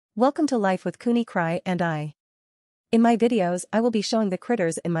Welcome to Life with Kuni Cry and I. In my videos I will be showing the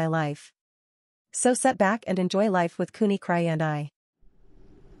critters in my life. So sit back and enjoy Life with Kuni Cry and I.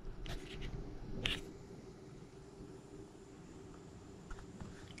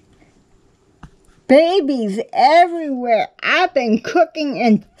 Babies everywhere. I've been cooking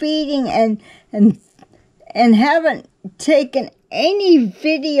and feeding and haven't taken any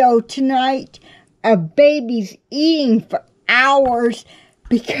video tonight of babies eating for hours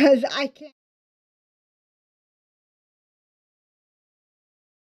because I can't.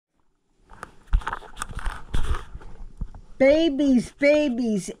 Babies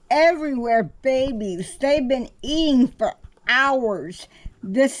everywhere, babies. They've been eating for hours.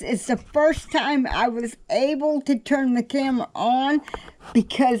 This is the first time I was able to turn the camera on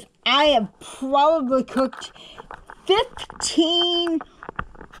because I have probably cooked 15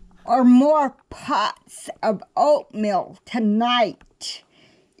 or more pots of oatmeal tonight.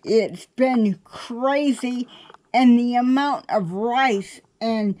 It's been crazy, and the amount of rice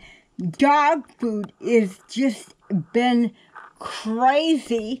and dog food is just been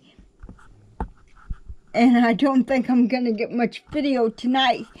crazy. And I don't think I'm going to get much video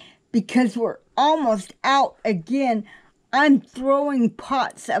tonight because we're almost out again. I'm throwing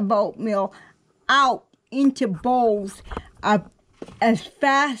pots of oatmeal out into bowls as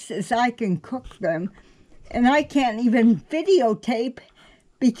fast as I can cook them. And I can't even videotape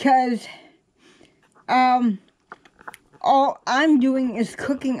because all I'm doing is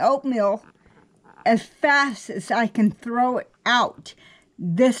cooking oatmeal as fast as I can throw it out.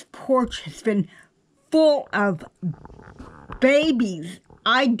 This porch has been full of babies.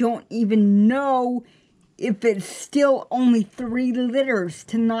 I don't even know if it's still only 3 litters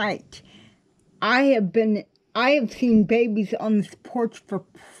tonight. I have seen babies on this porch for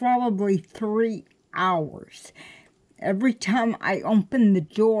probably 3 hours. Every time I open the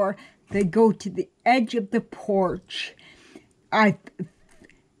door, they go to the edge of the porch. The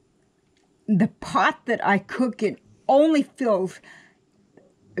pot that I cook in only fills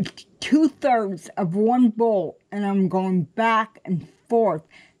 2/3 of one bowl, and I'm going back and forth,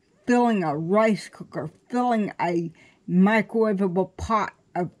 filling a rice cooker, filling a microwavable pot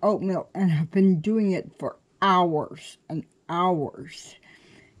of oatmeal, and I've been doing it for hours and hours.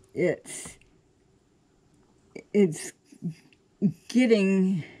 It's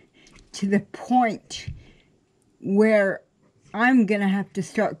getting to the point where I'm gonna have to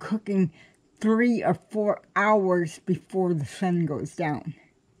start cooking 3 or 4 hours before the sun goes down.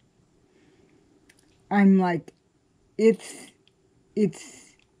 I'm like, these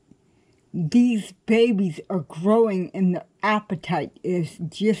babies are growing and their appetite is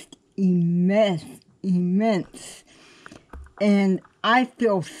just immense. And I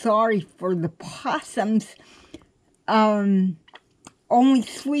feel sorry for the possums. Only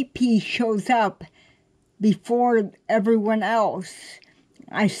Sweet Pea shows up before everyone else.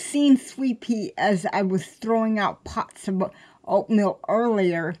 I seen Sweet Pea as I was throwing out pots of oatmeal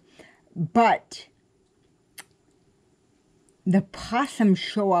earlier, but the possums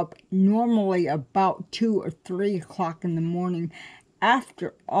show up normally about 2 or 3 o'clock in the morning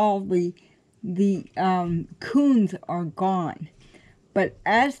after all the coons are gone. But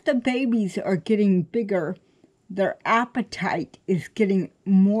as the babies are getting bigger, their appetite is getting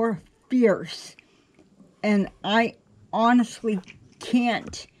more fierce. And I honestly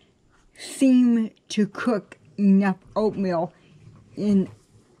can't seem to cook enough oatmeal in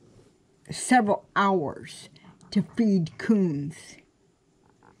several hours to feed coons.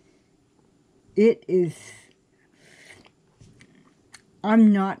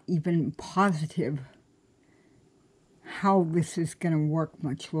 I'm not even positive how this is going to work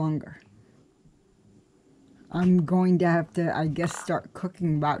much longer. I'm going to have to, I guess, start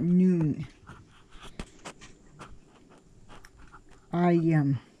cooking about noon.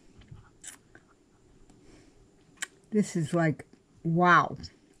 This is like, wow.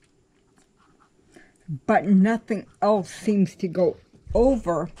 But nothing else seems to go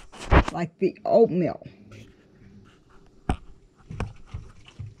over like the oatmeal.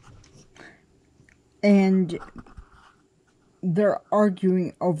 And they're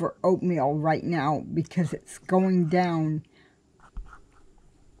arguing over oatmeal right now because it's going down.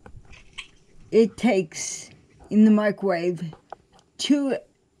 It takes, in the microwave, 2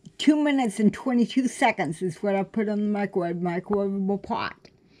 minutes and 22 seconds is what I put on the microwavable pot.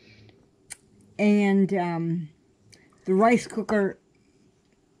 And the rice cooker,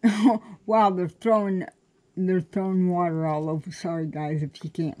 wow, they're throwing water all over. Sorry guys, if you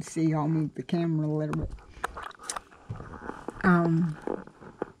can't see, I'll move the camera a little bit.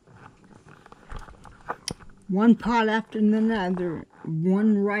 One pot after another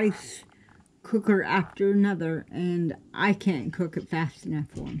one rice cooker after another, and I can't cook it fast enough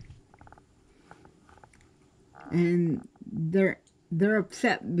for them. And they're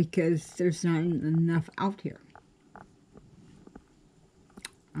upset because there's not enough out here.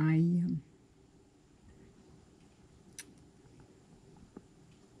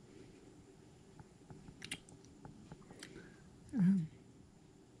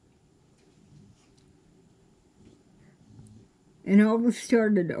 And all this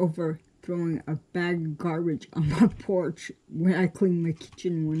started over throwing a bag of garbage on my porch when I cleaned my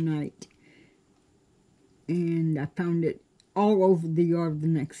kitchen one night. And I found it all over the yard the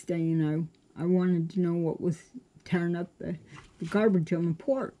next day, and I wanted to know what was tearing up the garbage on the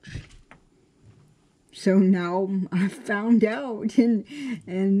porch. So now I found out,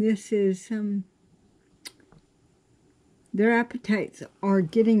 and this is, their appetites are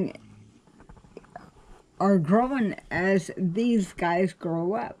growing as these guys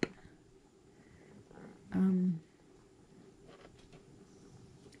grow up.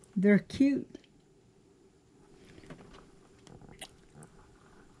 They're cute.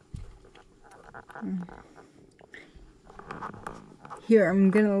 Here, I'm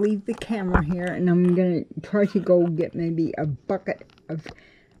going to leave the camera here, and I'm going to try to go get maybe a bucket of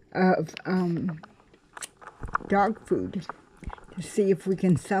dog food to see if we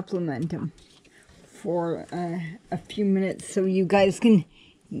can supplement them for a few minutes so you guys can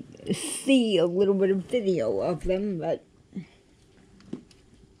see a little bit of video of them, but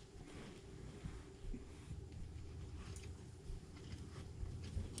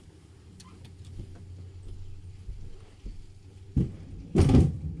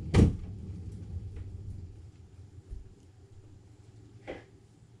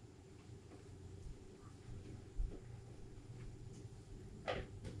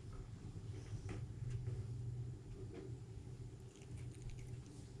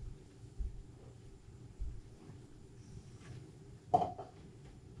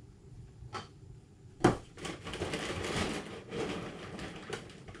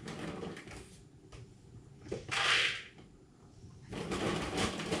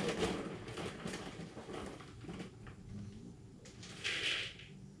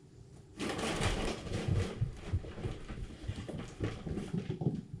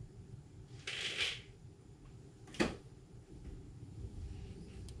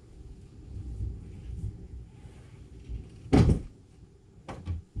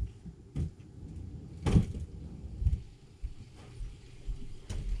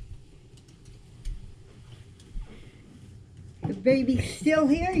the baby's still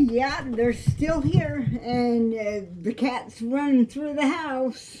here. Yeah, they're still here. And the cat's running through the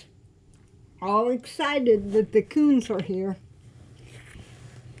house, all excited that the coons are here.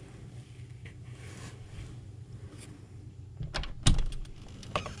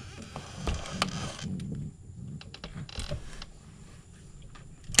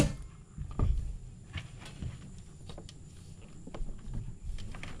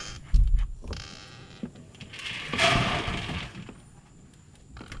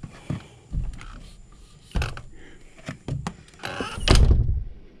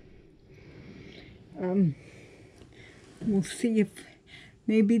 We'll see if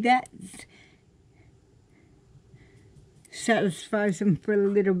maybe that satisfies them for a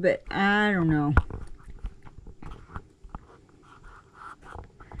little bit. I don't know.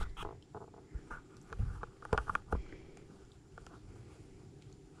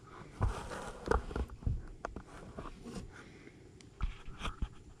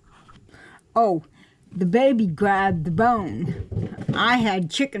 Oh, the baby grabbed the bone. I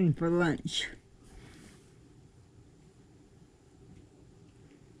had chicken for lunch.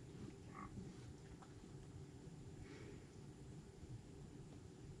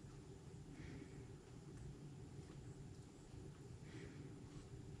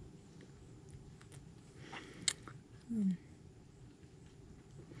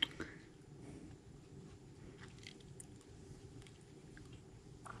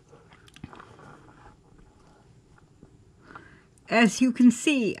 As you can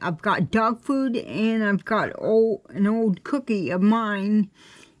see, I've got dog food and I've got an old cookie of mine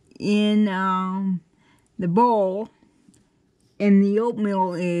in the bowl. And the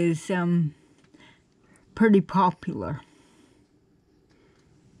oatmeal is pretty popular.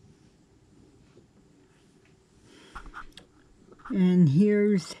 And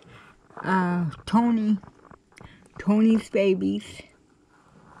here's Tony's babies.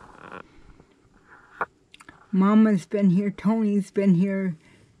 Mama's been here, Tony's been here.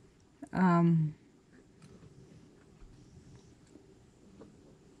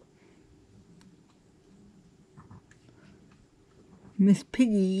 Miss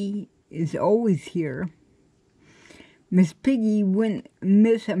Piggy is always here. Miss Piggy wouldn't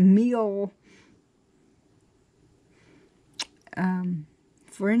miss a meal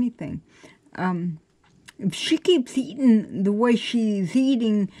for anything. If she keeps eating the way she's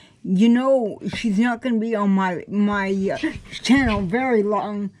eating, you know she's not going to be on my channel very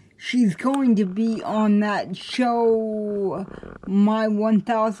long. She's going to be on that show, My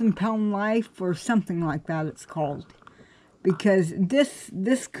 1,000 Pound Life, or something like that it's called. Because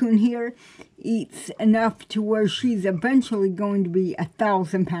this coon here eats enough to where she's eventually going to be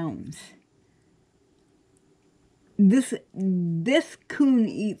 1,000 pounds. This coon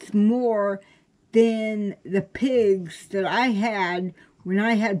eats more than the pigs that I had when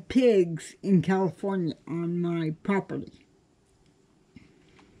I had pigs in California on my property.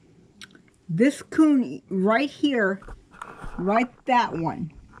 This coon right here, right that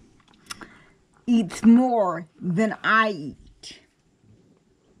one, eats more than I eat.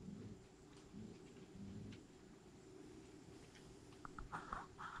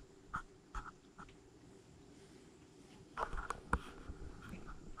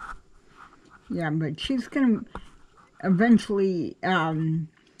 Yeah, but she's gonna eventually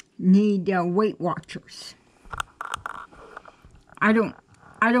need Weight Watchers. I don't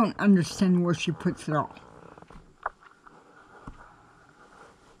understand where she puts it all.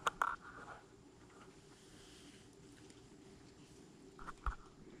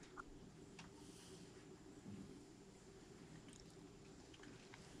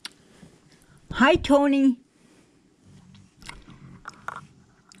 Hi, Tony.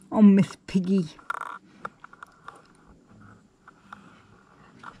 Oh, Miss Piggy.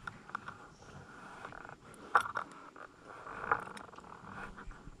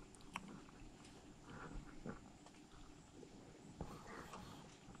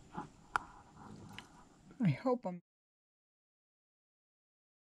 I hope I'm...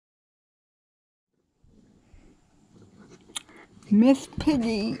 Miss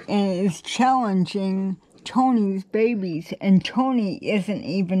Piggy is challenging Tony's babies, and Tony isn't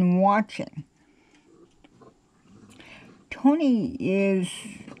even watching. Tony is...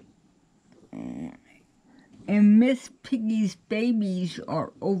 and Miss Piggy's babies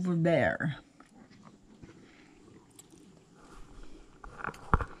are over there.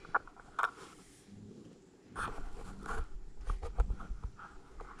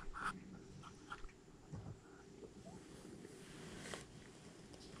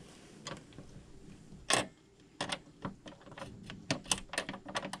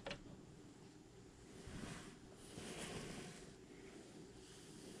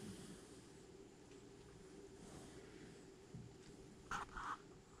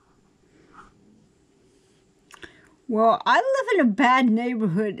 Well, I live in a bad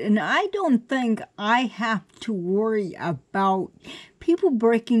neighborhood, and I don't think I have to worry about people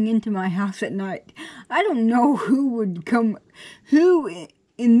breaking into my house at night. I don't know who would come, who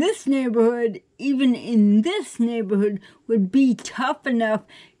in this neighborhood, even in this neighborhood, would be tough enough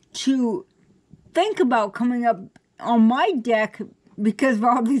to think about coming up on my deck because of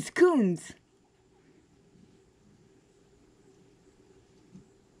all these coons.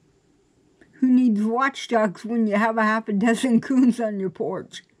 Who needs watchdogs when you have a half a dozen coons on your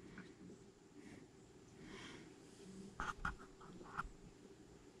porch?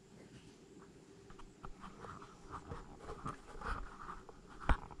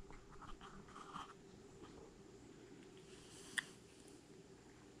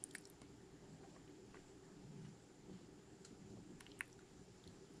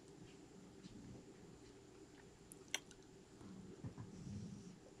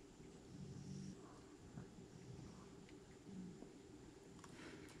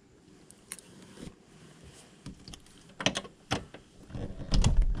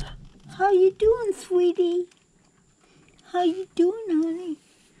 How you doing, sweetie? How you doing, honey?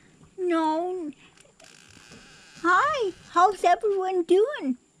 No. Hi, how's everyone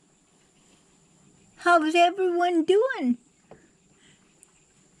doing? How's everyone doing?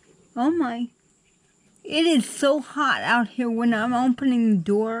 Oh my. It is so hot out here. When I'm opening the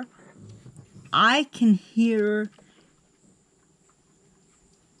door, I can hear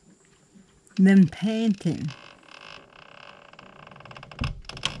them panting.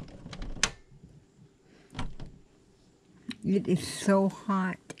 It is so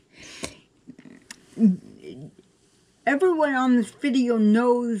hot. Everyone on this video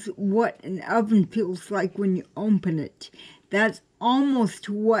knows what an oven feels like when you open it. That's almost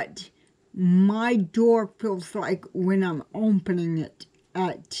what my door feels like when I'm opening it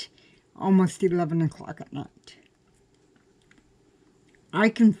at almost 11 o'clock at night. I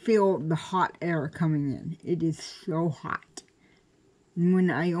can feel the hot air coming in. It is so hot. And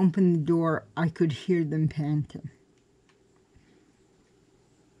when I opened the door, I could hear them panting.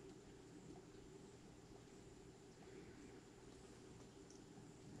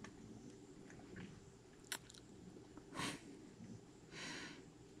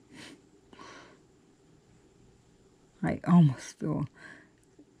 I almost feel...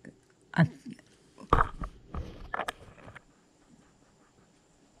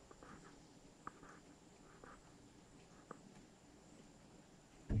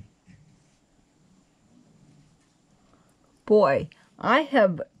 Boy, I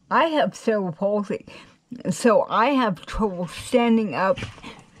have cerebral palsy, so I have trouble standing up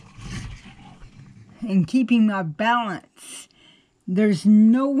and keeping my balance. There's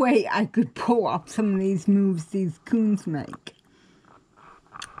no way I could pull off some of these moves these coons make.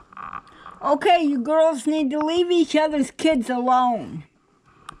 Okay, you girls need to leave each other's kids alone.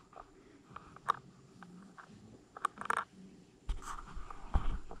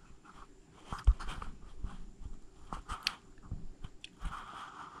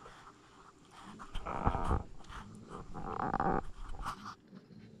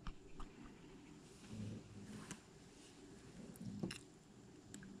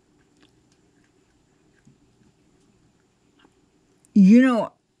 You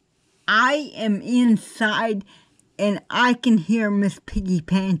know, I am inside and I can hear Miss Piggy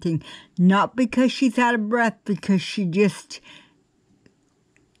panting. Not because she's out of breath, because she just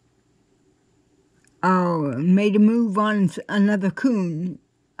made a move on another coon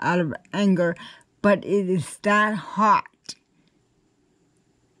out of anger, but it is that hot.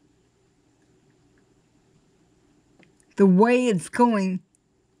 The way it's going,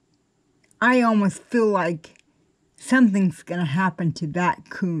 I almost feel like something's gonna happen to that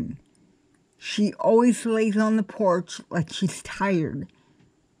coon. She always lays on the porch like she's tired.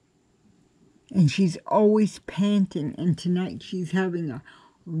 And she's always panting, and tonight she's having a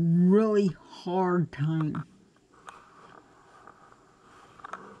really hard time.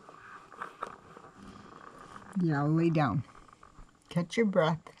 Yeah, lay down. Catch your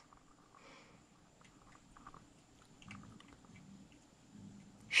breath.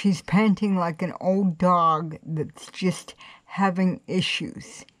 She's panting like an old dog that's just having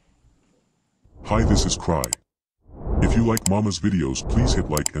issues. Hi, this is Cry. If you like Mama's videos, please hit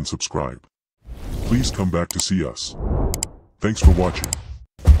like and subscribe. Please come back to see us. Thanks for watching.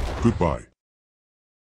 Goodbye.